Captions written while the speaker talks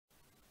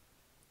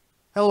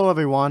Hello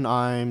everyone,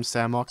 I'm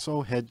Sam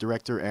Oxo, head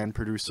director and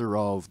producer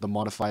of The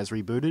Modifiers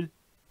Rebooted.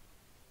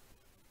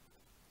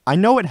 I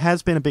know it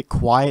has been a bit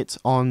quiet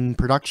on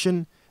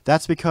production.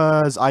 That's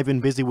because I've been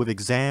busy with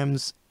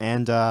exams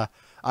and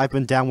I've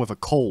been down with a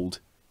cold.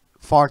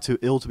 Far too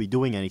ill to be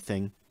doing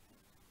anything.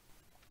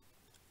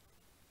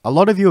 A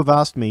lot of you have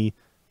asked me,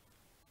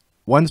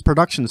 when's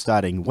production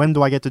starting? When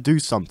do I get to do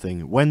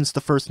something? When's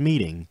the first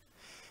meeting?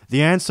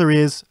 The answer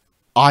is,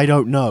 I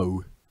don't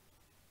know.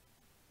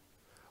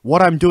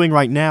 What I'm doing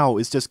right now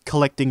is just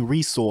collecting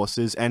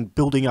resources and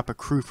building up a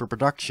crew for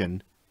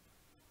production.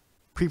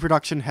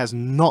 Pre-production has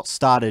not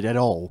started at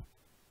all.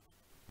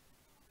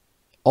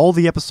 All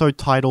the episode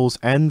titles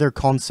and their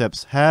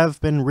concepts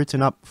have been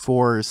written up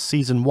for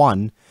Season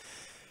 1.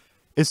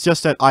 It's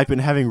just that I've been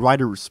having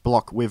writer's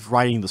block with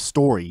writing the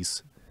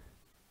stories.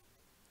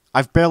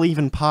 I've barely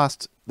even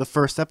passed the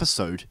first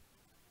episode.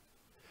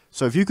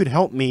 So if you could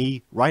help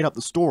me write up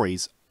the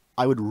stories,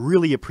 I would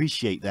really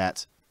appreciate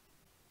that.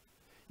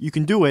 You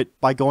can do it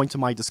by going to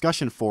my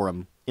discussion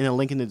forum in a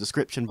link in the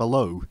description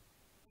below.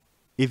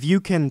 If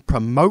you can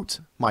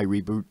promote my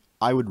reboot,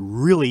 I would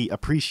really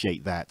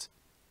appreciate that.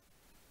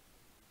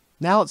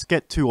 Now let's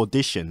get to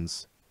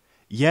auditions.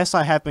 Yes,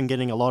 I have been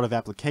getting a lot of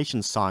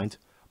applications signed,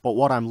 but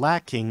what I'm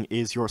lacking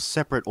is your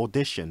separate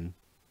audition.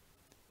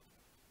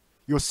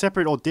 Your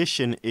separate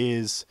audition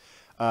is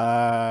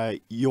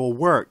your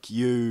work,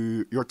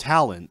 your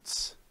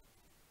talents,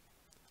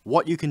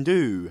 what you can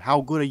do, how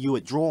good are you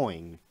at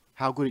drawing,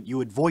 how good are you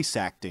at voice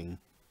acting.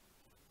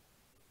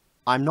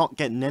 I'm not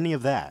getting any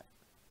of that.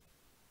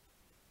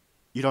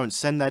 You don't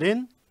send that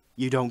in,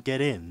 you don't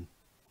get in.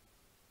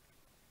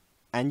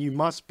 And you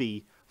must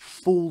be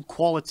full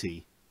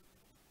quality.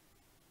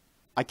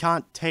 I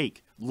can't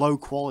take low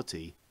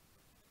quality.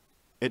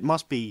 It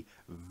must be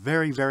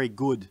very, very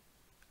good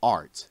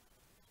art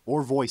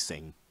or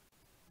voicing.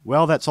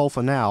 Well, that's all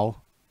for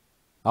now.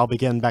 I'll be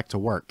getting back to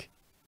work.